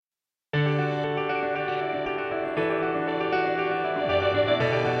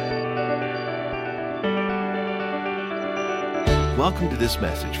Welcome to this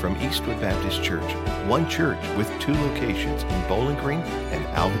message from Eastwood Baptist Church, one church with two locations in Bowling Green and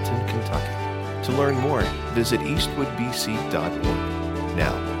Alvaton, Kentucky. To learn more, visit eastwoodbc.org.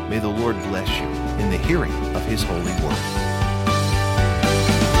 Now, may the Lord bless you in the hearing of His holy word.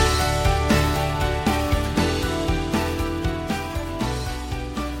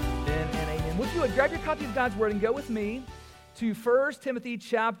 Amen. Well, if you would, grab your copy of God's Word and go with me to 1 Timothy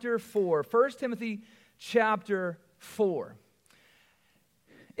chapter 4. 1 Timothy chapter 4.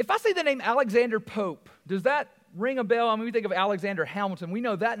 If I say the name Alexander Pope, does that ring a bell? I mean, we think of Alexander Hamilton. We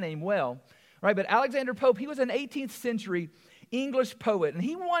know that name well, right? But Alexander Pope, he was an 18th century English poet, and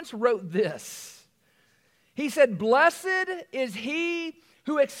he once wrote this. He said, "Blessed is he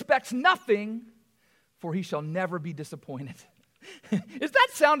who expects nothing, for he shall never be disappointed." Is that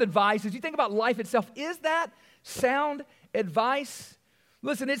sound advice? As you think about life itself, is that sound advice?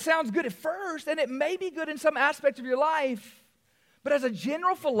 Listen, it sounds good at first, and it may be good in some aspects of your life. But as a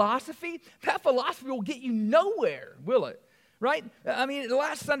general philosophy, that philosophy will get you nowhere, will it? Right? I mean,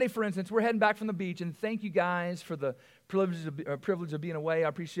 last Sunday, for instance, we're heading back from the beach, and thank you guys for the privilege of being away. I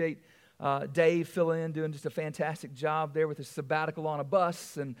appreciate Dave filling in, doing just a fantastic job there with his sabbatical on a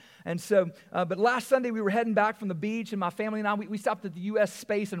bus. But last Sunday, we were heading back from the beach, and my family and I, we stopped at the U.S.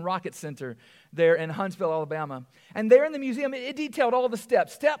 Space and Rocket Center there in Huntsville, Alabama. And there in the museum, it detailed all the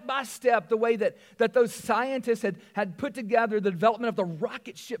steps, step by step, the way that those scientists had put together the development of the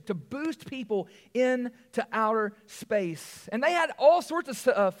rocket ship to boost people into outer space. And they had all sorts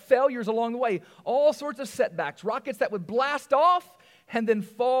of failures along the way, all sorts of setbacks, rockets that would blast off and then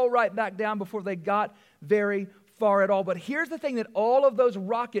fall right back down before they got very far at all. But here's the thing that all of those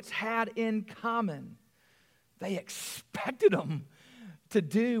rockets had in common. They expected them to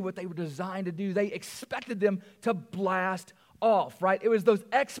do what they were designed to do. They expected them to blast off, right? It was those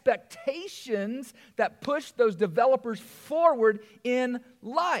expectations that pushed those developers forward in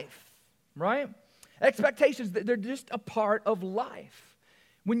life, right? Expectations, they're just a part of life.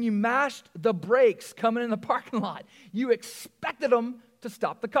 When you mashed the brakes coming in the parking lot, you expected them to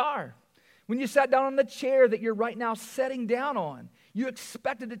stop the car. When you sat down on the chair that you're right now sitting down on, you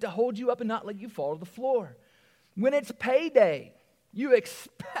expected it to hold you up and not let you fall to the floor. When it's payday, you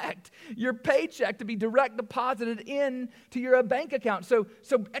expect your paycheck to be direct deposited into your bank account. So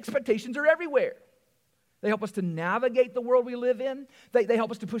expectations are everywhere. They help us to navigate the world we live in. They help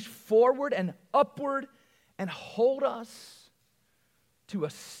us to push forward and upward and hold us to a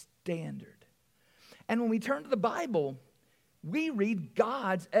standard. And when we turn to the Bible, we read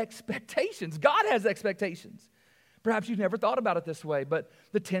God's expectations. God has expectations. Perhaps you've never thought about it this way, but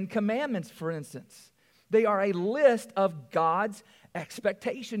the Ten Commandments, for instance, they are a list of God's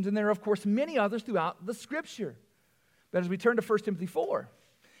expectations. And there are, of course, many others throughout the Scripture. But as we turn to 1 Timothy 4,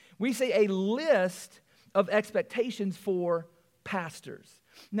 we see a list of expectations for pastors.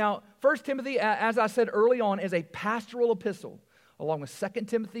 Now, 1 Timothy, as I said early on, is a pastoral epistle, along with 2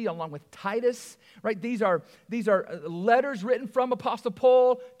 Timothy, along with Titus, right? These are letters written from Apostle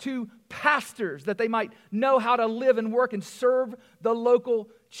Paul to pastors that they might know how to live and work and serve the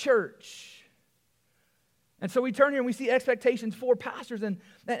local church. And so we turn here and we see expectations for pastors,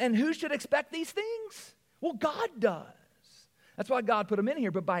 and who should expect these things? Well, God does. That's why God put them in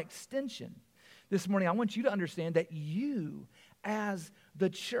here, but by extension, this morning I want you to understand that you, as the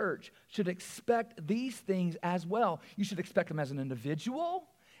church, should expect these things as well. You should expect them as an individual,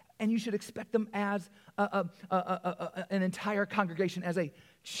 and you should expect them as an entire congregation, as a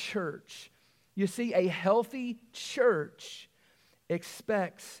church. You see, a healthy church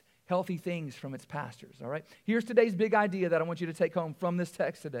expects healthy things from its pastors, all right? Here's today's big idea that I want you to take home from this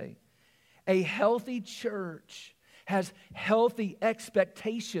text today. A healthy church has healthy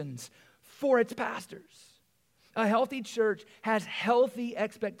expectations for its pastors. A healthy church has healthy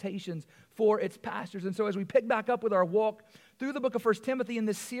expectations for its pastors. And so as we pick back up with our walk through the book of 1 Timothy in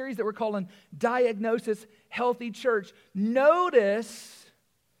this series that we're calling Diagnosis Healthy Church, notice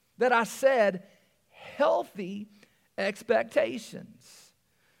that I said healthy expectations.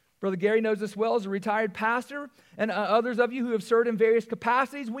 Brother Gary knows this well as a retired pastor, and others of you who have served in various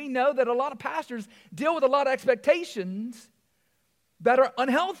capacities. We know that a lot of pastors deal with a lot of expectations that are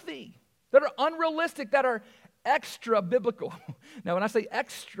unhealthy, that are unrealistic, that are extra biblical. Now, when I say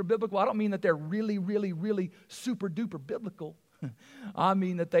extra biblical, I don't mean that they're really, really, really super duper biblical. I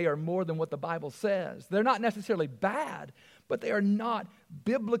mean that they are more than what the Bible says. They're not necessarily bad, but they are not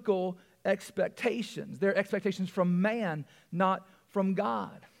biblical expectations. They're expectations from man, not from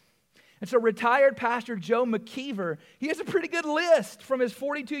God. And so retired pastor Joe McKeever, he has a pretty good list from his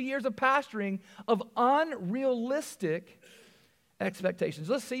 42 years of pastoring of unrealistic expectations.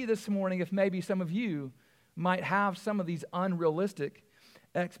 Let's see this morning if maybe some of you might have some of these unrealistic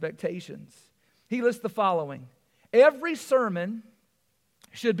expectations. He lists the following. Every sermon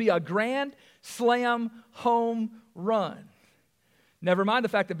should be a grand slam home run. Never mind the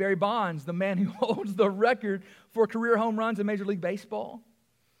fact that Barry Bonds, the man who holds the record for career home runs in Major League Baseball,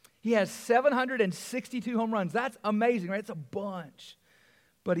 he has 762 home runs. That's amazing, right? It's a bunch.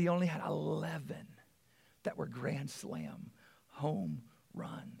 But he only had 11 that were grand slam home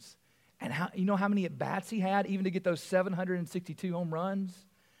runs. And you know how many at-bats he had even to get those 762 home runs?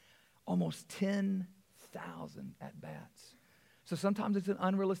 Almost 10,000 at-bats. So sometimes it's an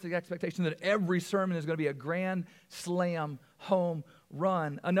unrealistic expectation that every sermon is going to be a grand slam home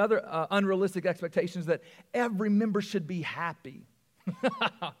run. Another unrealistic expectation is that every member should be happy.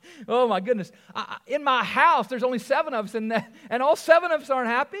 Oh my goodness. In my house, there's only 7 of us, and all 7 of us aren't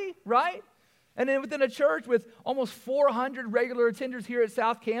happy, right? And then within a church with almost 400 regular attenders here at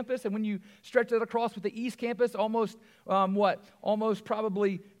South Campus, and when you stretch that across with the East Campus, almost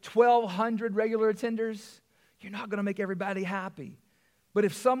probably 1,200 regular attenders, you're not going to make everybody happy. But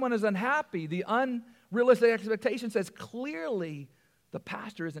if someone is unhappy, the unrealistic expectation says clearly the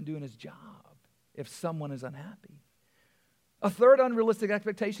pastor isn't doing his job if someone is unhappy. A third unrealistic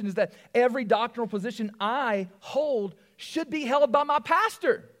expectation is that every doctrinal position I hold should be held by my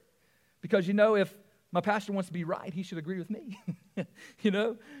pastor. Because, if my pastor wants to be right, he should agree with me.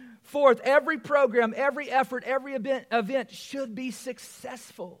 Fourth, every program, every effort, every event should be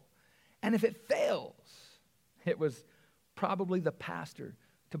successful. And if it fails, it was probably the pastor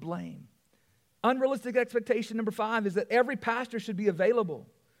to blame. Unrealistic expectation number 5 is that every pastor should be available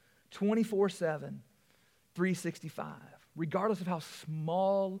 24/7, 365, regardless of how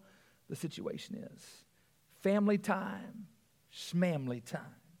small the situation is. Family time, schmamly time.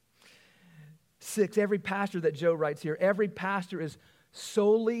 6, every pastor that Joe writes here, every pastor is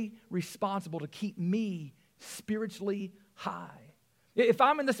solely responsible to keep me spiritually high. If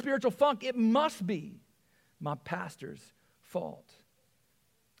I'm in the spiritual funk, it must be my pastor's fault.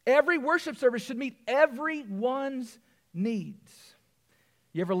 Every worship service should meet everyone's needs.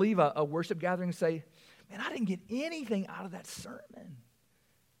 You ever leave a worship gathering and say, man, I didn't get anything out of that sermon?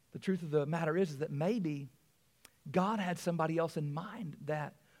 The truth of the matter is that maybe God had somebody else in mind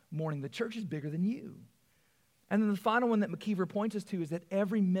that morning. The church is bigger than you. And then the final one that McKeever points us to is that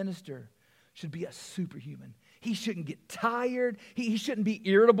every minister should be a superhuman. He shouldn't get tired. He shouldn't be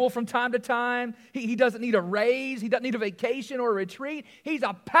irritable from time to time. He doesn't need a raise. He doesn't need a vacation or a retreat. He's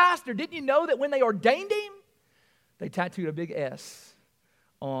a pastor. Didn't you know that when they ordained him, they tattooed a big S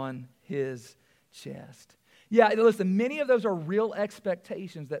on his chest? Yeah, listen, many of those are real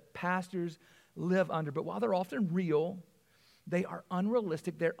expectations that pastors live under. But while they're often real, they are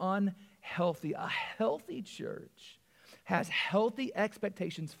unrealistic. They're unhealthy. A healthy church has healthy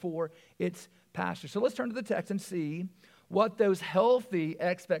expectations for its pastor. So let's turn to the text and see what those healthy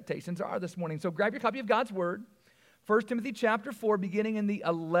expectations are this morning. So grab your copy of God's Word, 1 Timothy chapter 4, beginning in the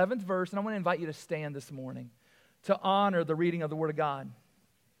 11th verse. And I want to invite you to stand this morning to honor the reading of the Word of God.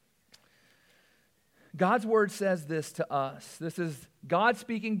 God's Word says this to us. This is God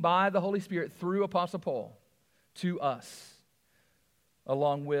speaking by the Holy Spirit through Apostle Paul to us,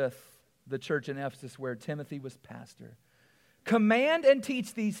 along with the church in Ephesus where Timothy was pastor. Command and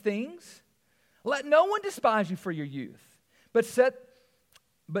teach these things. Let no one despise you for your youth, but set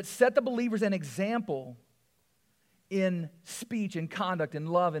the believers an example in speech and conduct and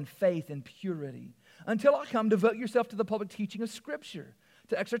love and faith and purity. Until I come, devote yourself to the public teaching of Scripture,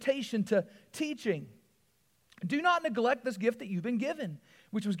 to exhortation, to teaching. Do not neglect this gift that you've been given,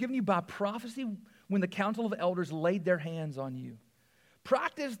 which was given you by prophecy when the council of elders laid their hands on you.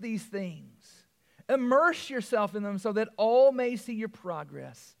 Practice these things. Immerse yourself in them so that all may see your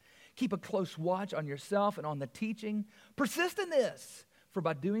progress. Keep a close watch on yourself and on the teaching. Persist in this, for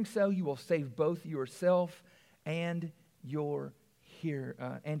by doing so you will save both yourself and your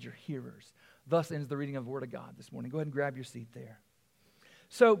hearers. Thus ends the reading of the Word of God this morning. Go ahead and grab your seat there.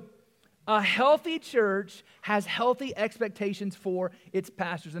 So, a healthy church has healthy expectations for its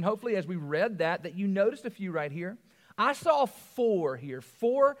pastors. And hopefully as we read that you noticed a few right here. I saw 4 here,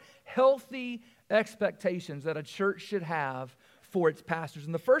 4 healthy expectations that a church should have for its pastors.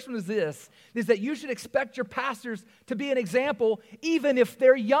 And the first one is this, is that you should expect your pastors to be an example even if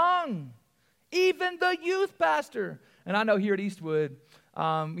they're young, even the youth pastor. And I know here at Eastwood,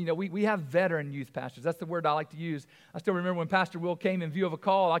 we have veteran youth pastors. That's the word I like to use. I still remember when Pastor Will came in view of a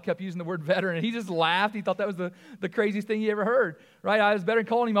call, I kept using the word veteran, and he just laughed. He thought that was the craziest thing he ever heard, right? I was better than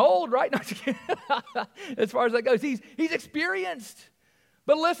calling him old, right? As far as that goes, he's experienced.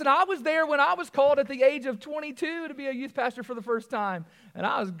 But listen, I was there when I was called at the age of 22 to be a youth pastor for the first time. And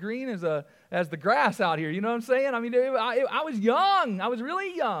I was green as the grass out here. You know what I'm saying? I mean, I was young. I was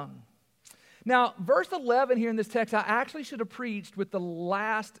really young. Now, verse 11 here in this text, I actually should have preached with the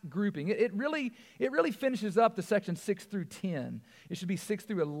last grouping. It really finishes up the section 6 through 10. It should be 6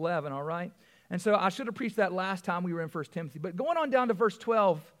 through 11, all right? And so I should have preached that last time we were in 1 Timothy. But going on down to verse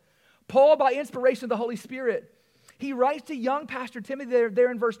 12, Paul, by inspiration of the Holy Spirit, he writes to young Pastor Timothy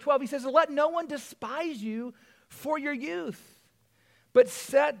there in verse 12. He says, let no one despise you for your youth, but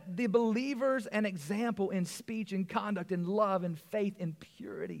set the believers an example in speech and conduct and love and faith and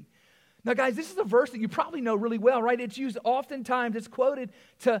purity. Now, guys, this is a verse that you probably know really well, right? It's used oftentimes, it's quoted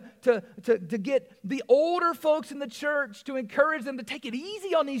to get the older folks in the church, to encourage them to take it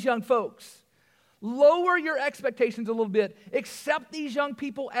easy on these young folks. Lower your expectations a little bit. Accept these young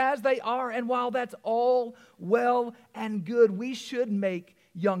people as they are. And while that's all well and good, we should make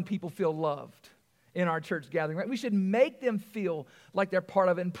young people feel loved in our church gathering, right? We should make them feel like they're part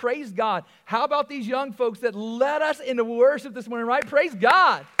of it. And praise God. How about these young folks that led us into worship this morning, right? Praise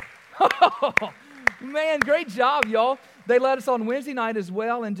God. Oh, man, great job, y'all. They led us on Wednesday night as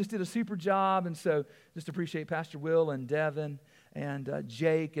well and just did a super job. And so just appreciate Pastor Will and Devin and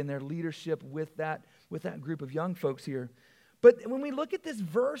Jake and their leadership with that group of young folks here. But when we look at this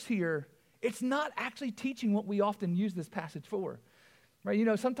verse here, it's not actually teaching what we often use this passage for. Right? You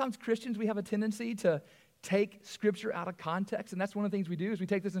know, sometimes Christians, we have a tendency to take Scripture out of context, and that's one of the things we do is we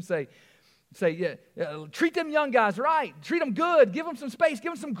take this and say, yeah, treat them young guys right, treat them good, give them some space,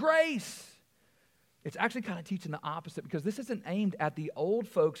 give them some grace. It's actually kind of teaching the opposite, because this isn't aimed at the old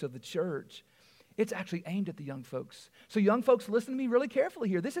folks of the church. It's actually aimed at the young folks. So young folks, listen to me really carefully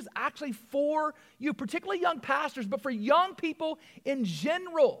here. This is actually for you, particularly young pastors, but for young people in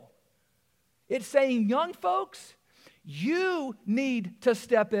general. It's saying, young folks, you need to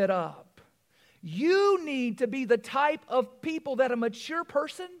step it up. You need to be the type of people that a mature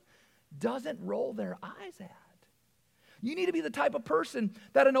person doesn't roll their eyes at. You need to be the type of person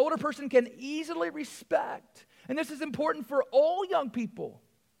that an older person can easily respect. And this is important for all young people.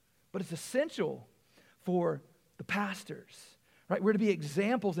 But it's essential for the pastors, right? We're to be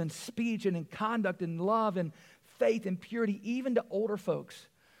examples in speech and in conduct and love and faith and purity, even to older folks.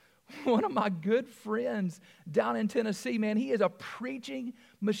 One of my good friends down in Tennessee, man, he is a preaching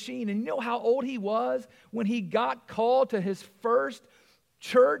machine. And you know how old he was when he got called to his first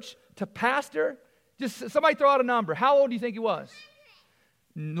church to pastor? Just somebody throw out a number. How old do you think he was?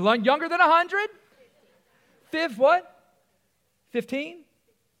 Younger than 100? What? 15?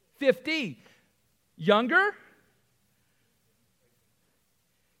 50. Younger?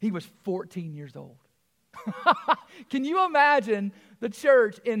 He was 14 years old. Can you imagine the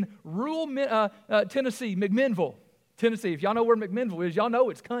church in rural Tennessee, McMinnville, Tennessee? If y'all know where McMinnville is, y'all know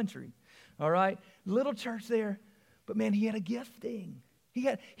it's country. All right? Little church there. But man, he had a gifting.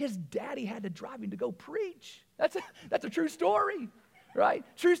 His daddy had to drive him to go preach. That's a true story, right?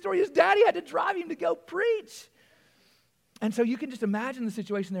 True story. His daddy had to drive him to go preach. And so you can just imagine the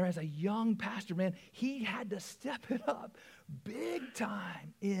situation there as a young pastor, man. He had to step it up big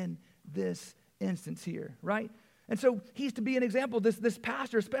time in this instance here, right? And so he's to be an example, this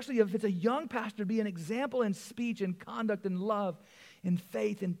pastor, especially if it's a young pastor, be an example in speech and conduct and love, in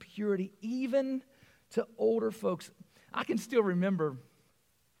faith and purity, even to older folks. I can still remember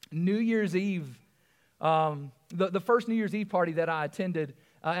New Year's Eve, the first New Year's Eve party that I attended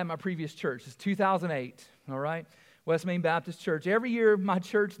at my previous church. It's 2008, all right? West Main Baptist Church. Every year, my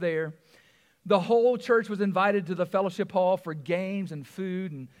church there, the whole church was invited to the fellowship hall for games and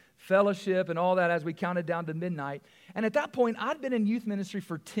food and fellowship and all that as we counted down to midnight. And at that point, I'd been in youth ministry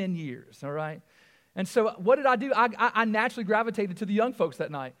for 10 years, all right? And so what did I do? I naturally gravitated to the young folks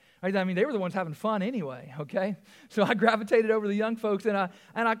that night. I mean, they were the ones having fun anyway, okay? So I gravitated over the young folks, and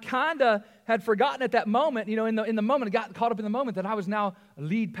I kind of had forgotten at that moment, you know, in the moment, I got caught up in the moment that I was now a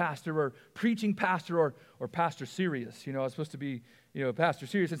lead pastor or preaching pastor or pastor serious. You know, I was supposed to be, you know, pastor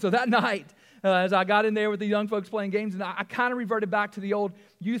serious. And so that night, as I got in there with the young folks playing games, and I kind of reverted back to the old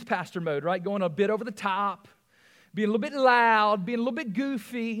youth pastor mode, right? Going a bit over the top, being a little bit loud, being a little bit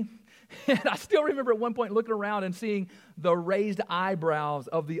goofy. And I still remember at one point looking around and seeing the raised eyebrows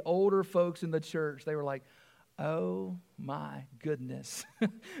of the older folks in the church. They were like, oh my goodness,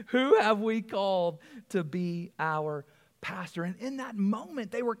 who have we called to be our pastor? And in that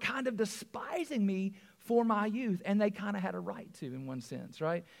moment, they were kind of despising me for my youth, and they kind of had a right to, in one sense,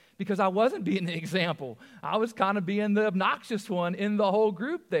 right? Because I wasn't being the example. I was kind of being the obnoxious one in the whole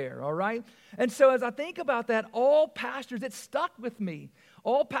group there, all right? And so as I think about that, all pastors, it stuck with me.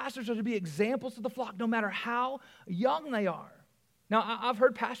 All pastors are to be examples to the flock, no matter how young they are. Now, I've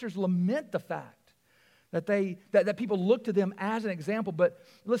heard pastors lament the fact that people look to them as an example. But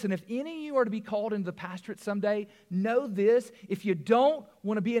listen, if any of you are to be called into the pastorate someday, know this: if you don't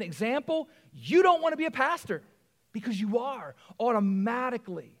want to be an example, you don't want to be a pastor, because you are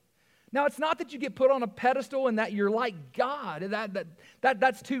automatically. Now, it's not that you get put on a pedestal and that you're like God.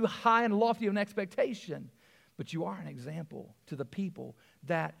 That's too high and lofty of an expectation. But you are an example to the people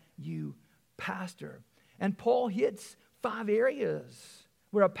that you pastor. And Paul hits 5 areas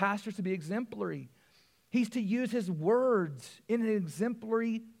where a pastor is to be exemplary. He's to use his words in an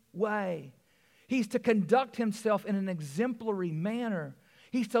exemplary way. He's to conduct himself in an exemplary manner.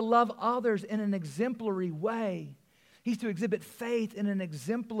 He's to love others in an exemplary way. He's to exhibit faith in an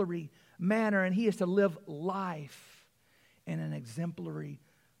exemplary manner, and he is to live life in an exemplary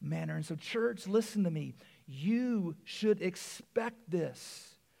manner. And so, church, listen to me. You should expect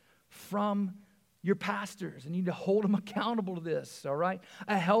this from your pastors, and you need to hold them accountable to this, all right?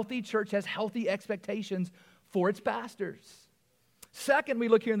 A healthy church has healthy expectations for its pastors. Second, we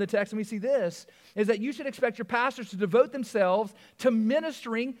look here in the text and we see this, is that you should expect your pastors to devote themselves to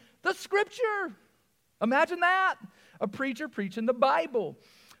ministering the Scripture. Imagine that, a preacher preaching the Bible.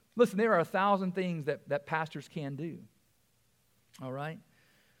 Listen, there are 1,000 things that pastors can do, all right?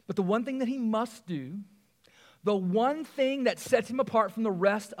 But the one thing that he must do, the one thing that sets him apart from the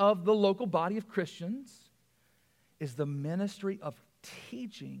rest of the local body of Christians, is the ministry of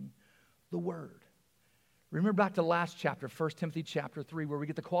teaching the Word. Remember back to last chapter, 1 Timothy chapter 3, where we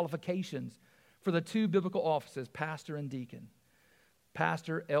get the qualifications for the 2 biblical offices, pastor and deacon.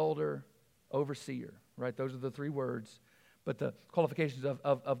 Pastor, elder, overseer, right? Those are the 3 words. But the qualifications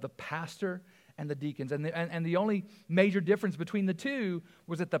of the pastor and the deacons. And the only major difference between the 2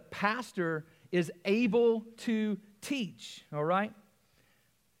 was that the pastor is able to teach, all right?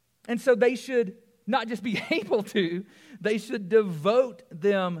 And so they should not just be able to, they should devote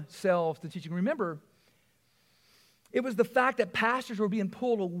themselves to teaching. Remember, it was the fact that pastors were being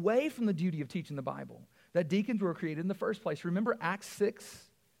pulled away from the duty of teaching the Bible that deacons were created in the first place. Remember Acts 6,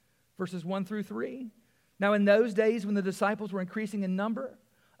 verses 1 through 3? Now, in those days when the disciples were increasing in number,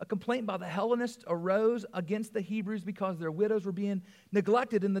 a complaint by the Hellenists arose against the Hebrews because their widows were being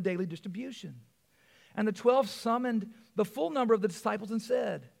neglected in the daily distribution. And the 12 summoned the full number of the disciples and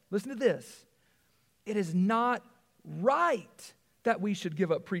said, listen to this, it is not right that we should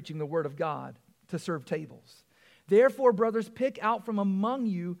give up preaching the word of God to serve tables. Therefore, brothers, pick out from among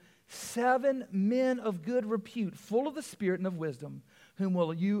you 7 men of good repute, full of the Spirit and of wisdom, whom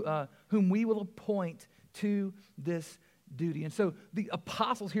we will appoint to this duty. And so the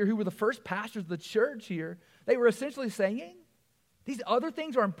apostles here, who were the first pastors of the church here, they were essentially saying, these other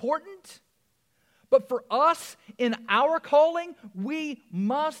things are important, but for us in our calling, we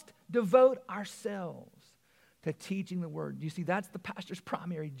must devote ourselves to teaching the word. You see, that's the pastor's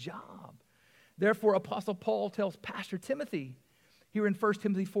primary job. Therefore, Apostle Paul tells Pastor Timothy here in 1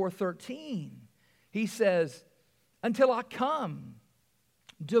 Timothy 4:13, he says, until I come,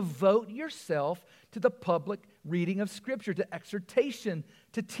 devote yourself to the public reading of Scripture, to exhortation,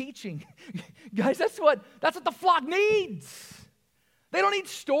 to teaching. Guys, that's what the flock needs. They don't need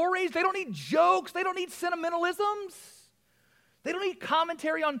stories. They don't need jokes. They don't need sentimentalisms. They don't need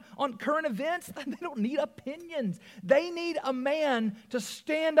commentary on current events. They don't need opinions. They need a man to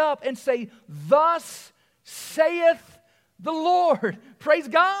stand up and say, thus saith the Lord. Praise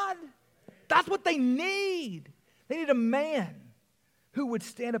God. That's what they need. They need a man who would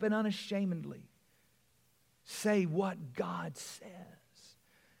stand up and unashamedly say what God says.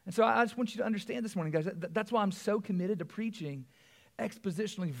 And so I just want you to understand this morning, guys, that's why I'm so committed to preaching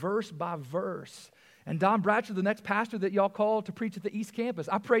expositionally, verse by verse. And Don Bratcher, the next pastor that y'all call to preach at the East Campus,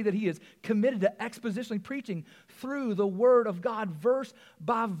 I pray that he is committed to expositionally preaching through the Word of God, verse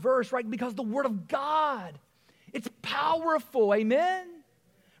by verse, right? Because the Word of God, it's powerful, amen?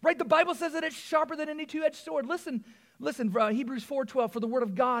 Right? The Bible says that it's sharper than any two-edged sword. Listen, Hebrews 4:12, for the Word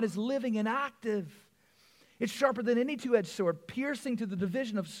of God is living and active. It's sharper than any two-edged sword, piercing to the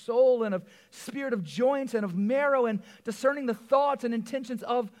division of soul and of spirit, of joints and of marrow, and discerning the thoughts and intentions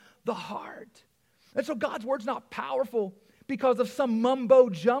of the heart. And so God's Word's not powerful because of some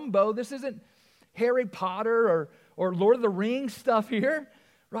mumbo-jumbo. This isn't Harry Potter or Lord of the Rings stuff here,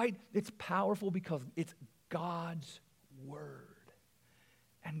 right? It's powerful because it's God's Word.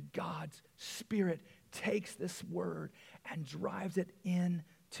 And God's Spirit takes this Word and drives it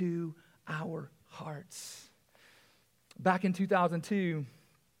into our hearts. Back in 2002,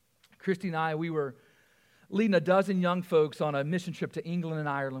 Christy and I, we were leading a dozen young folks on a mission trip to England and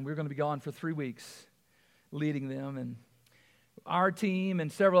Ireland. We were going to be gone for 3 weeks, leading them. And Our team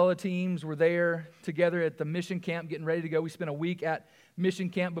and several other teams were there together at the mission camp getting ready to go. We spent a week at mission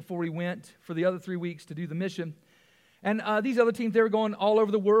camp before we went for the other 3 weeks to do the mission. And these other teams, they were going all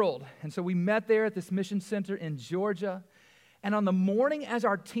over the world. And so we met there at this mission center in Georgia. And on the morning as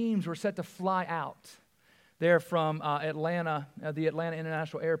our teams were set to fly out there from Atlanta, the Atlanta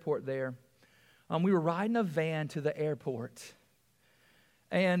International Airport there, we were riding a van to the airport.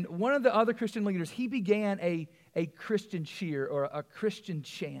 And one of the other Christian leaders, he began a Christian cheer or a Christian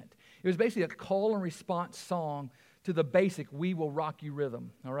chant. It was basically a call and response song to the basic "We Will Rock You"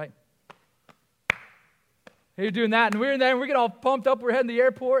 rhythm, all right? He was doing that, and we're in there, and we get all pumped up. We're heading to the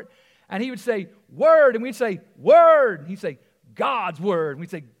airport, and he would say, "Word," and we'd say, "Word." And he'd say, "God's word." And we'd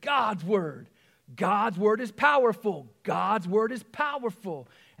say, "God's word. God's word is powerful. God's word is powerful."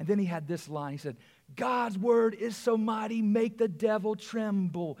 And then he had this line. He said, "God's word is so mighty, make the devil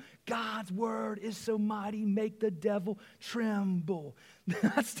tremble. God's word is so mighty, make the devil tremble."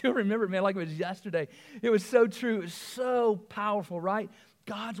 I still remember it, man, like it was yesterday. It was so true. It was so powerful, right?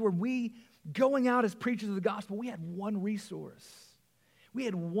 God's word. We, going out as preachers of the gospel, we had one resource. We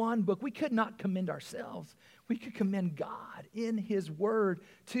had one book. We could not commend ourselves. We could commend God in His word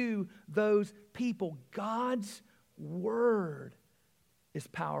to those people. God's word is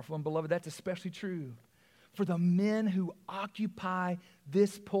powerful. And beloved, that's especially true for the men who occupy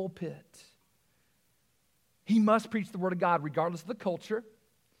this pulpit. He must preach the word of God regardless of the culture,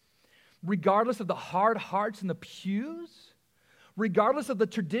 regardless of the hard hearts in the pews, regardless of the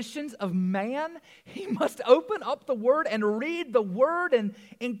traditions of man. He must open up the word and read the word and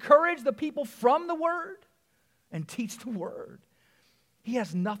encourage the people from the word and teach the word. He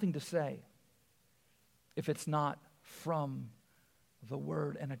has nothing to say if it's not from the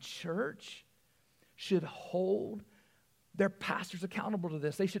word. And a church should hold their pastors accountable to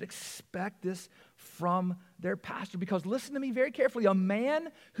this. They should expect this from their pastor, because listen to me very carefully. A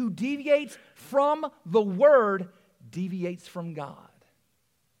man who deviates from the word deviates from God.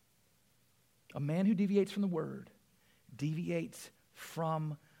 A man who deviates from the word deviates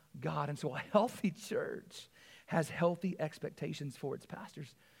from God. And so a healthy church has healthy expectations for its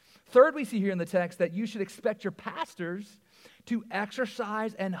pastors. Third, we see here in the text that you should expect your pastors to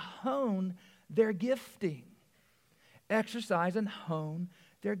exercise and hone their gifting. Exercise and hone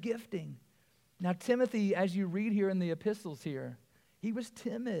their gifting. Now, Timothy, as you read here in the epistles here, he was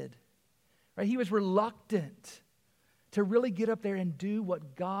timid, right? He was reluctant to really get up there and do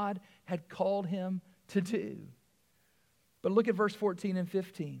what God had called him to do. But look at verse 14 and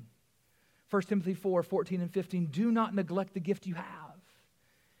 15. 1 Timothy 4, 14 and 15. "Do not neglect the gift you have,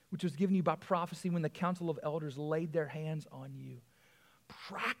 which was given you by prophecy when the council of elders laid their hands on you.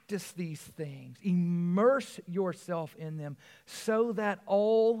 Practice these things. Immerse yourself in them so that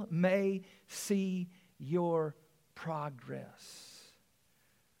all may see your progress."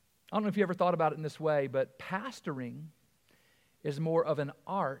 I don't know if you ever thought about it in this way, but pastoring is more of an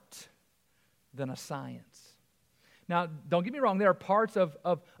art than a science. Now, don't get me wrong. There are parts of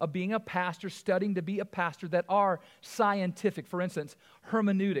being a pastor, studying to be a pastor, that are scientific. For instance,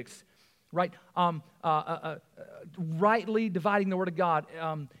 hermeneutics, right? Rightly dividing the Word of God,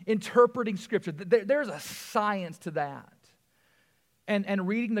 interpreting Scripture. There's a science to that. And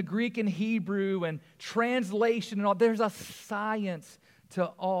reading the Greek and Hebrew and translation and all, there's a science to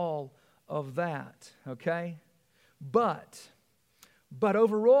all of that, okay? But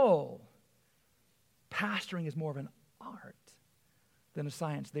overall, pastoring is more of an art than a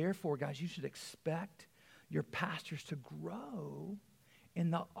science. Therefore, guys, you should expect your pastors to grow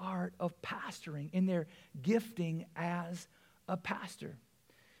in the art of pastoring, in their gifting as a pastor.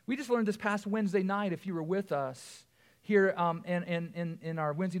 We just learned this past Wednesday night, if you were with us here in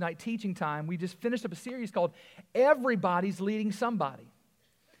our Wednesday night teaching time, we just finished up a series called Everybody's Leading Somebody.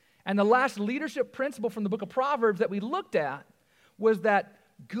 And the last leadership principle from the book of Proverbs that we looked at was that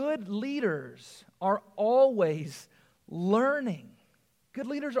good leaders are always learning. Good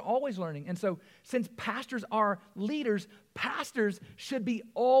leaders are always learning. And so since pastors are leaders, pastors should be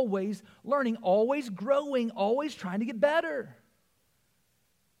always learning, always growing, always trying to get better.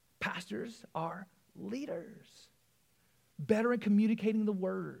 Pastors are leaders. Better in communicating the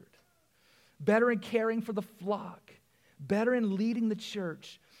word. Better in caring for the flock. Better in leading the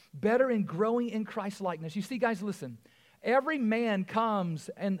church. Better in growing in Christ's likeness. You see, guys, listen. Every man comes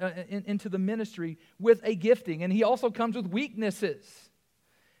into the ministry with a gifting, and he also comes with weaknesses.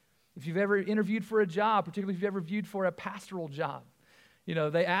 If you've ever interviewed for a job, particularly if you've ever viewed for a pastoral job,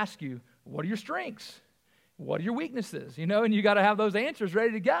 they ask you, what are your strengths? What are your weaknesses? And you got to have those answers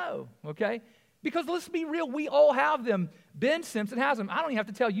ready to go, okay? Because let's be real, we all have them. Ben Simpson has them. I don't even have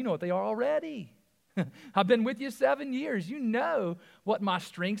to tell you, what they are already. I've been with you 7 years. You know what my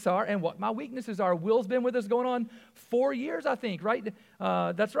strengths are and what my weaknesses are. Will's been with us going on 4 years, I think, right?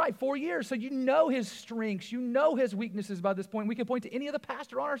 That's right, 4 years. So you know his strengths. You know his weaknesses by this point. We can point to any of the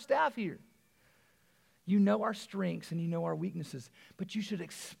pastor on our staff here. You know our strengths and you know our weaknesses. But you should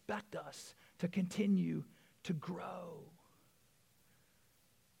expect us to continue to grow.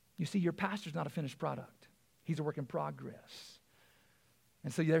 You see, your pastor's not a finished product. He's a work in progress.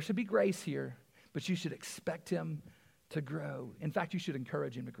 And so there should be grace here, but you should expect him to grow. In fact, you should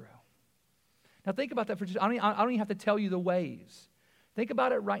encourage him to grow. Now think about that for just, I don't even have to tell you the ways. Think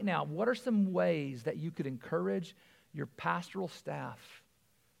about it right now. What are some ways that you could encourage your pastoral staff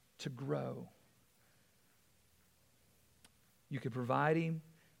to grow? You could provide him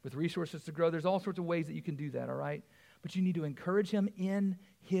with resources to grow. There's all sorts of ways that you can do that, all right? But you need to encourage him in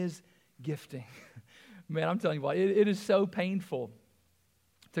his gifting. Man, I'm telling you what, it is so painful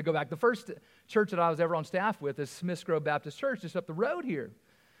to go back. The first church that I was ever on staff with is Smiths Grove Baptist Church, just up the road here,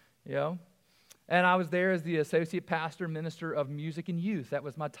 you know. And I was there as the associate pastor, minister of music and youth. That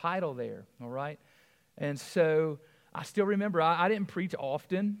was my title there, all right. And so I still remember I didn't preach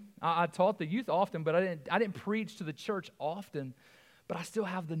often. I taught the youth often, but I didn't preach to the church often. But I still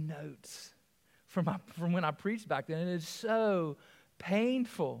have the notes from when I preached back then. And it is so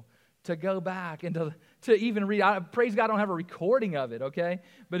painful to go back and to even read. Praise God, I don't have a recording of it, okay?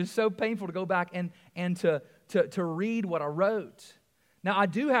 But it's so painful to go back and to read what I wrote. Now, I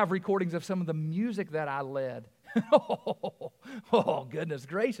do have recordings of some of the music that I led. Oh, goodness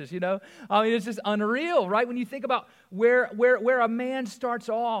gracious, you know. I mean, it's just unreal, right? When you think about where a man starts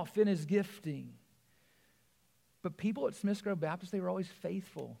off in his gifting. But people at Smiths Grove Baptist, they were always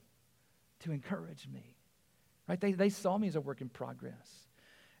faithful to encourage me, right? They saw me as a work in progress.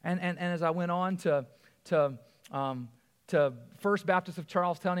 And as I went on to First Baptist of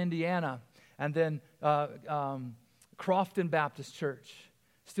Charlestown, Indiana, and then Crofton Baptist Church,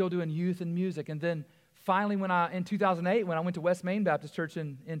 still doing youth and music. And then finally, in 2008, when I went to West Main Baptist Church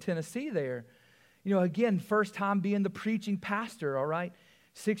in Tennessee there, you know, again, first time being the preaching pastor, all right?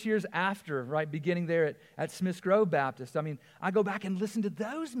 6 years after, right, beginning there at Smiths Grove Baptist. I mean, I go back and listen to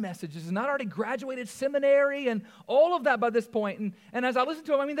those messages, and I'd already graduated seminary and all of that by this point. And as I listen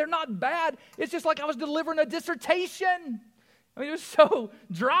to them, I mean, they're not bad. It's just like I was delivering a dissertation. I mean, it was so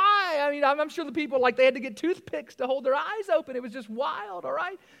dry. I mean, I'm sure the people, like, they had to get toothpicks to hold their eyes open. It was just wild, all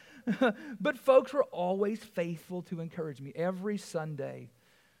right? But folks were always faithful to encourage me. Every Sunday,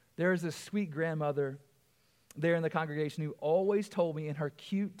 there is this sweet grandmother there in the congregation who always told me in her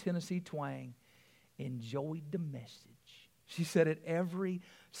cute Tennessee twang, enjoyed the message. She said it every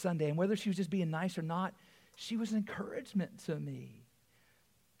Sunday. And whether she was just being nice or not, she was an encouragement to me.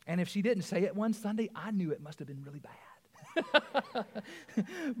 And if she didn't say it one Sunday, I knew it must have been really bad.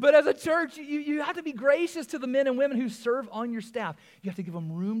 But as a church, you have to be gracious to the men and women who serve on your staff. You have to give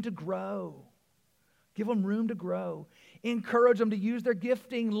them room to grow. Give them room to grow. Encourage them to use their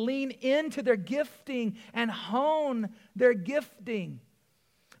gifting. Lean into their gifting and hone their gifting.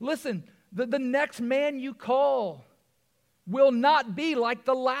 Listen, the next man you call will not be like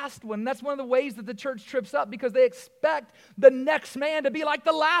the last one. That's one of the ways that the church trips up, because they expect the next man to be like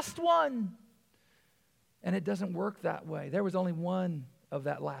the last one. And it doesn't work that way. There was only one of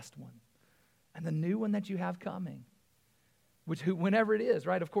that last one. And the new one that you have coming, whenever it is,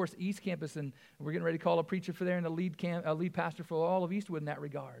 right? Of course, East Campus, and we're getting ready to call a preacher for there and a lead pastor for all of Eastwood in that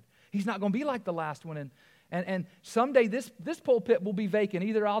regard. He's not going to be like the last one. And someday this pulpit will be vacant.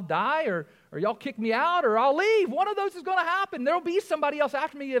 Either I'll die or y'all kick me out or I'll leave. One of those is going to happen. There will be somebody else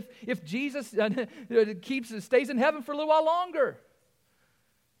after me if Jesus stays in heaven for a little while longer.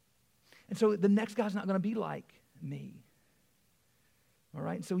 And so the next guy's not going to be like me. All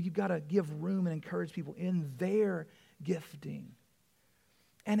right? And so you've got to give room and encourage people in their gifting.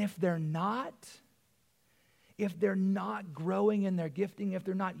 And if they're not growing in their gifting, if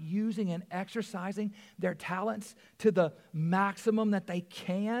they're not using and exercising their talents to the maximum that they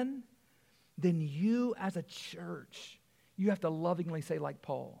can, then you as a church, you have to lovingly say like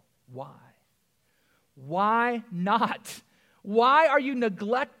Paul, why? Why not? Why are you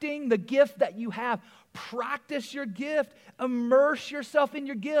neglecting the gift that you have? Practice your gift. Immerse yourself in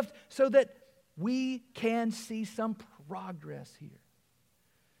your gift so that we can see some progress here.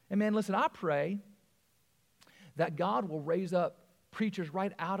 And man, listen, I pray that God will raise up preachers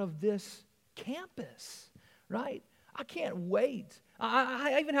right out of this campus, right? I can't wait.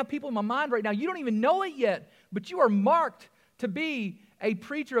 I even have people in my mind right now. You don't even know it yet, but you are marked to be a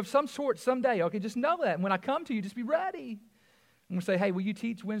preacher of some sort someday. Okay, just know that. And when I come to you, just be ready. I'm going to say, hey, will you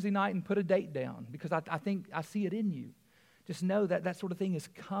teach Wednesday night and put a date down? Because I think I see it in you. Just know that that sort of thing is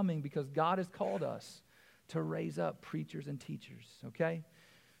coming because God has called us to raise up preachers and teachers, okay?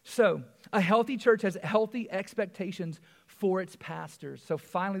 So, a healthy church has healthy expectations for its pastors. So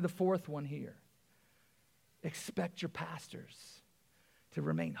finally, the fourth one here. Expect your pastors to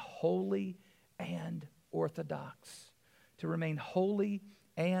remain holy and orthodox. To remain holy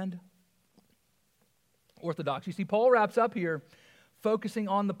and orthodox. You see, Paul wraps up here focusing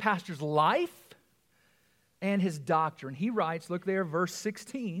on the pastor's life and his doctrine. He writes, look there, verse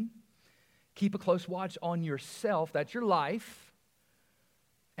 16, keep a close watch on yourself, that's your life,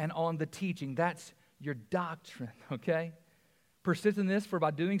 and on the teaching, that's your doctrine, okay? Persist in this, for by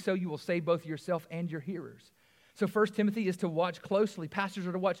doing so you will save both yourself and your hearers. So 1 Timothy is to watch closely. Pastors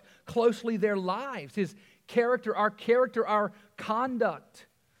are to watch closely their lives, his character, our conduct.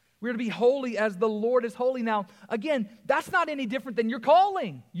 We're to be holy as the Lord is holy. Now, again, that's not any different than your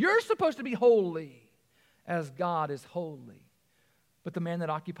calling. You're supposed to be holy as God is holy. But the man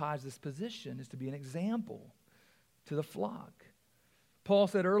that occupies this position is to be an example to the flock. Paul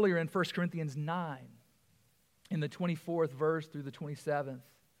said earlier in 1 Corinthians 9, in the 24th verse through the 27th,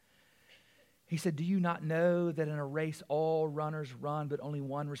 he said, do you not know that in a race all runners run, but only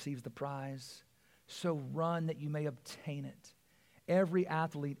one receives the prize? So run that you may obtain it. Every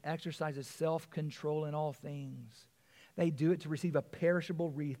athlete exercises self-control in all things. They do it to receive a perishable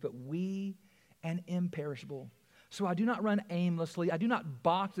wreath, but we an imperishable. So I do not run aimlessly. I do not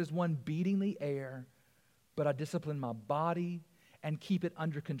box as one beating the air, but I discipline my body and keep it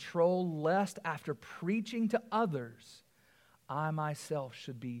under control, lest after preaching to others, I myself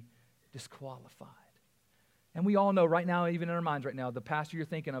should be disqualified. And we all know right now, even in our minds right now, the pastor you're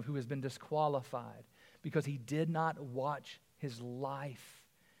thinking of who has been disqualified because he did not watch his life.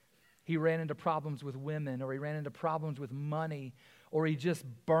 He ran into problems with women, or he ran into problems with money, or he just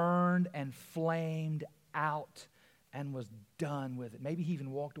burned and flamed out and was done with it. Maybe he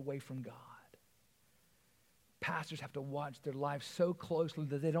even walked away from God. Pastors have to watch their lives so closely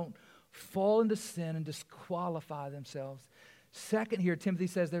that they don't fall into sin and disqualify themselves. Second here, Timothy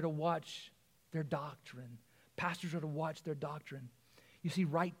says they're to watch their doctrine. Pastors are to watch their doctrine. You see,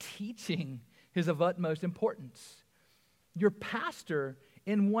 right teaching is of utmost importance. Your pastor,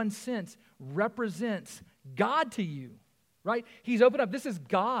 in one sense, represents God to you, right? He's opened up. This is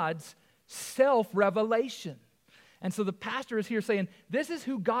God's self-revelation. And so the pastor is here saying, this is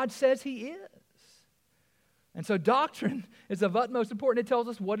who God says he is. And so doctrine is of utmost importance. It tells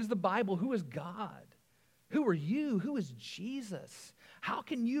us, what is the Bible? Who is God? Who are you? Who is Jesus? How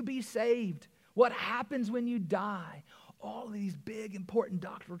can you be saved? What happens when you die? All of these big, important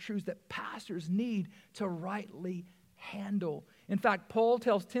doctrinal truths that pastors need to rightly handle. In fact, Paul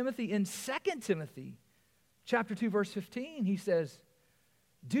tells Timothy in 2 Timothy chapter 2, verse 15, he says,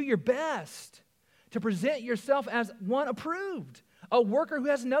 do your best to present yourself as one approved, a worker who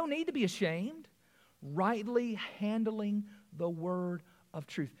has no need to be ashamed, rightly handling the word of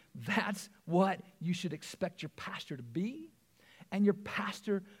truth. That's what you should expect your pastor to be and your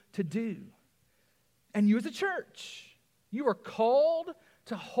pastor to do. And you as a church, you are called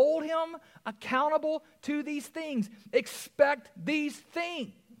to hold him accountable to these things. Expect these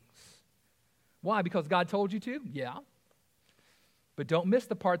things. Why? Because God told you to? Yeah. But don't miss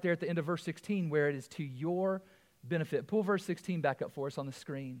the part there at the end of verse 16 where it is to your benefit. Pull verse 16 back up for us on the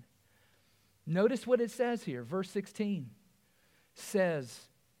screen. Notice what it says here. Verse 16 says,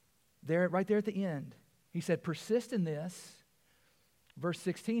 right there at the end, he said, persist in this. Verse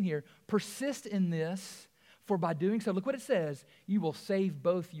 16 here, persist in this, for by doing so, look what it says, you will save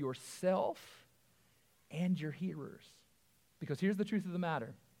both yourself and your hearers. Because here's the truth of the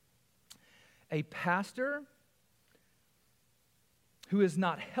matter. A pastor who is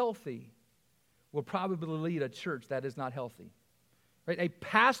not healthy will probably lead a church that is not healthy. Right? A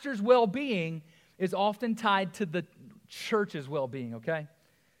pastor's well-being is often tied to the church's well-being, okay?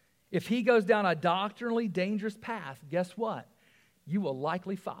 If he goes down a doctrinally dangerous path, guess what? You will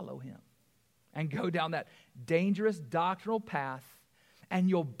likely follow him and go down that dangerous doctrinal path, and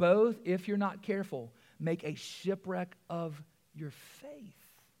you'll both, if you're not careful, make a shipwreck of your faith.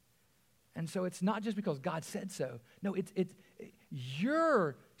 And so it's not just because God said so. No, it's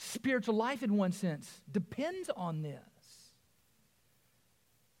your spiritual life in one sense depends on this.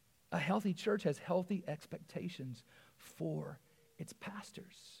 A healthy church has healthy expectations for its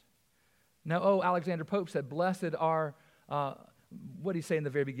pastors. Now, Alexander Pope said, blessed are, what did he say in the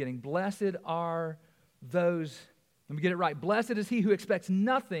very beginning? Blessed are those, let me get it right. Blessed is he who expects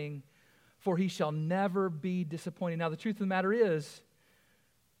nothing, for he shall never be disappointed. Now, the truth of the matter is,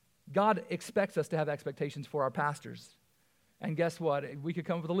 God expects us to have expectations for our pastors. And guess what? We could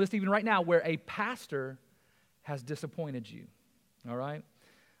come up with a list even right now where a pastor has disappointed you? All right?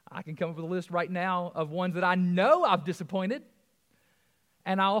 I can come up with a list right now of ones that I know I've disappointed.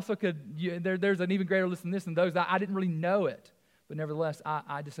 And I also could, there's an even greater list than this, and those that I didn't really know it. But nevertheless,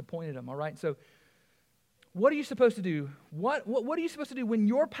 I disappointed them, all right? So what are you supposed to do? What are you supposed to do when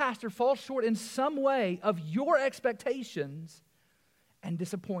your pastor falls short in some way of your expectations and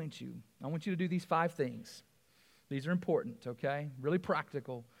disappoints you? I want you to do these 5 things. These are important, okay? Really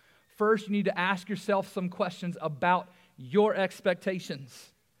practical. First, you need to ask yourself some questions about your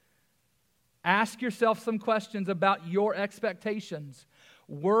expectations. Ask yourself some questions about your expectations.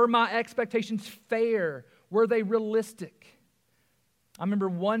 Were my expectations fair? Were they realistic? I remember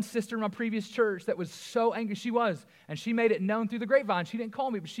one sister in my previous church that was so angry. And she made it known through the grapevine. She didn't call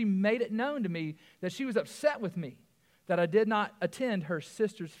me, but she made it known to me that she was upset with me that I did not attend her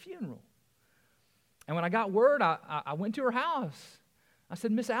sister's funeral. And when I got word, I went to her house. I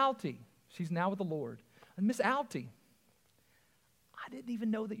said, Miss Alty, she's now with the Lord. Miss Alty, I didn't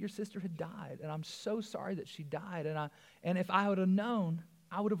even know that your sister had died, and I'm so sorry that she died. And if I would have known,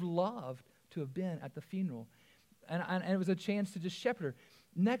 I would have loved to have been at the funeral. And it was a chance to just shepherd her.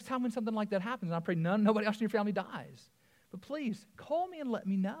 Next time when something like that happens, and I pray nobody else in your family dies, but please call me and let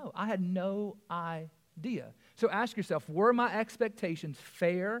me know. I had no idea. So ask yourself, were my expectations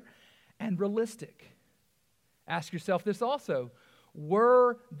fair and realistic? Ask yourself this also.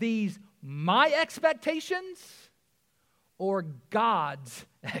 Were these my expectations or God's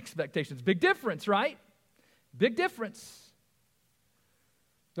expectations? Big difference, right? Big difference.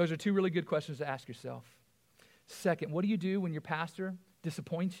 Those are 2 really good questions to ask yourself. Second, what do you do when your pastor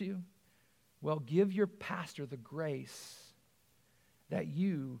disappoints you? Well, give your pastor the grace that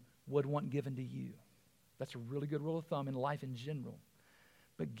you would want given to you. That's a really good rule of thumb in life in general.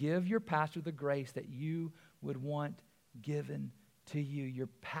 But give your pastor the grace that you would want given to you. Your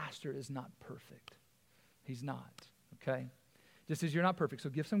pastor is not perfect. He's not, okay? Just as you're not perfect, so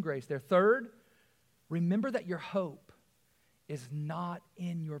give some grace there. Third, remember that your hope is not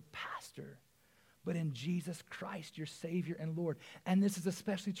in your pastor, but in Jesus Christ, your Savior and Lord. And this is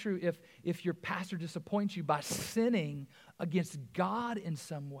especially true if your pastor disappoints you by sinning against God in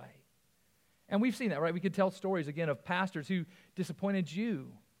some way. And we've seen that, right? We could tell stories, again, of pastors who disappointed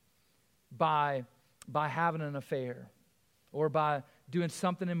you by having an affair or by doing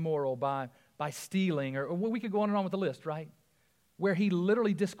something immoral, by stealing, or we could go on and on with the list, right? Where he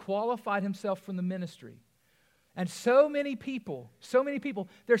literally disqualified himself from the ministry. And so many people,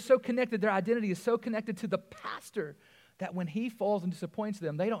 they're so connected, their identity is so connected to the pastor that when he falls and disappoints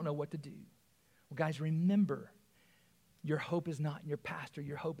them, they don't know what to do. Well, guys, remember, your hope is not in your pastor.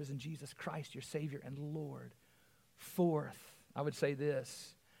 Your hope is in Jesus Christ, your Savior and Lord. Fourth, I would say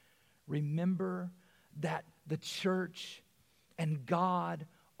this. Remember that the church and God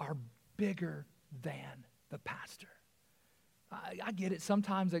are bigger than the pastor. I get it.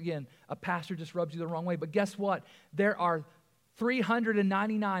 Sometimes, again, a pastor just rubs you the wrong way. But guess what? There are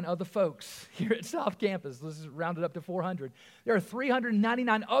 399 other folks here at South Campus. Let's just round it up to 400. There are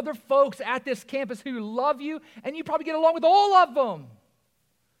 399 other folks at this campus who love you, and you probably get along with all of them.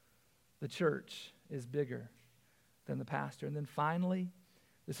 The church is bigger than the pastor. And then finally,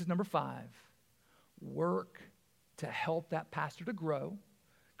 this is number 5. Work to help that pastor to grow,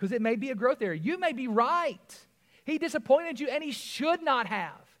 because it may be a growth area. You may be right. He disappointed you, and he should not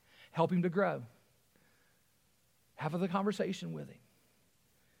have. Help him to grow. Have a conversation with him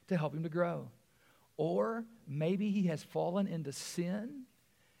to help him to grow. Or maybe he has fallen into sin,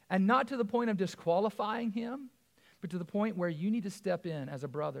 and not to the point of disqualifying him, but to the point where you need to step in as a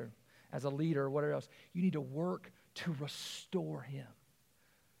brother, as a leader, or whatever else. You need to work to restore him.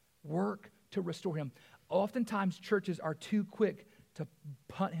 Work to restore him. Oftentimes, churches are too quick to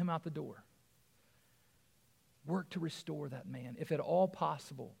punt him out the door. Work to restore that man, if at all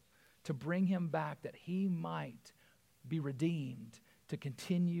possible, to bring him back that he might be redeemed, to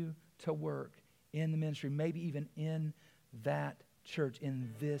continue to work in the ministry, maybe even in that church,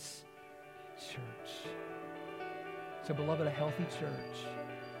 in this church. So, beloved, a healthy church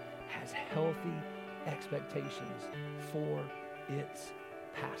has healthy expectations for its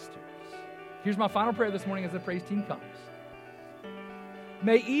pastors. Here's my final prayer this morning as the praise team comes.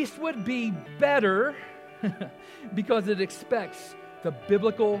 May Eastwood be better because it expects the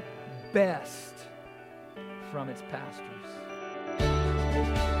biblical best from its pastors.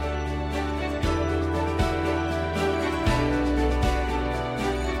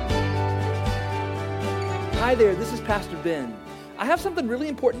 Hi there, this is Pastor Ben. I have something really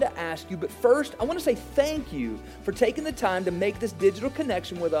important to ask you, but first, I want to say thank you for taking the time to make this digital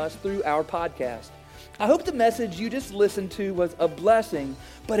connection with us through our podcast. I hope the message you just listened to was a blessing,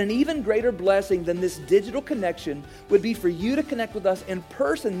 but an even greater blessing than this digital connection would be for you to connect with us in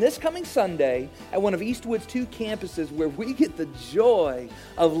person this coming Sunday at one of Eastwood's 2 campuses where we get the joy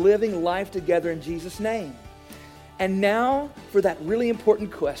of living life together in Jesus' name. And now for that really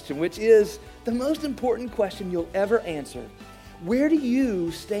important question, which is the most important question you'll ever answer. Where do you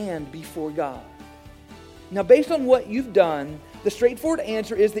stand before God? Now, based on what you've done, the straightforward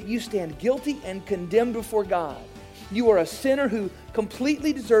answer is that you stand guilty and condemned before God. You are a sinner who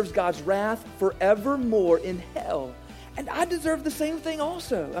completely deserves God's wrath forevermore in hell. And I deserve the same thing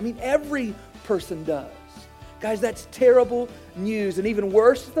also. I mean, every person does. Guys, that's terrible news. And even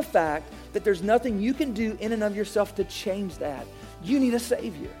worse is the fact that there's nothing you can do in and of yourself to change that. You need a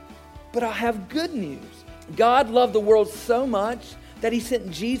Savior. But I have good news. God loved the world so much that He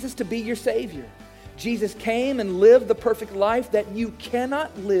sent Jesus to be your Savior. Jesus came and lived the perfect life that you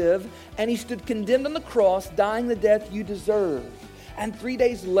cannot live, and He stood condemned on the cross, dying the death you deserve. And 3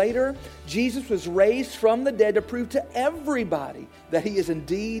 days later, Jesus was raised from the dead to prove to everybody that He is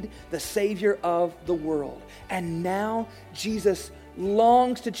indeed the Savior of the world. And now Jesus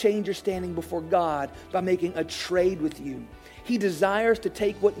longs to change your standing before God by making a trade with you. He desires to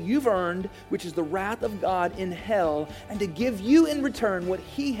take what you've earned, which is the wrath of God in hell, and to give you in return what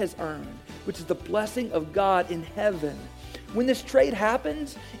He has earned, which is the blessing of God in heaven. When this trade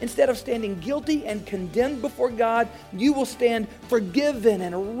happens, instead of standing guilty and condemned before God, you will stand forgiven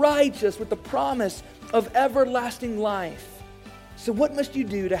and righteous with the promise of everlasting life. So what must you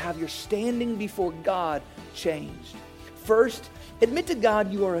do to have your standing before God changed? First, admit to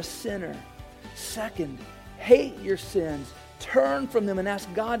God you are a sinner. Second, hate your sins. Turn from them and ask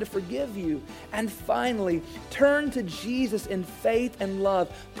God to forgive you. And finally, turn to Jesus in faith and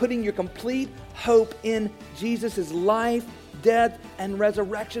love, putting your complete hope in Jesus' life, death, and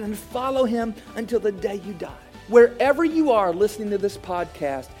resurrection, and follow Him until the day you die. Wherever you are listening to this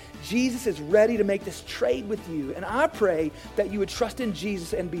podcast, Jesus is ready to make this trade with you. And I pray that you would trust in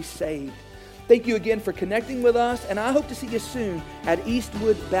Jesus and be saved. Thank you again for connecting with us, and I hope to see you soon at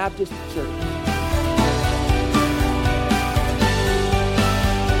Eastwood Baptist Church.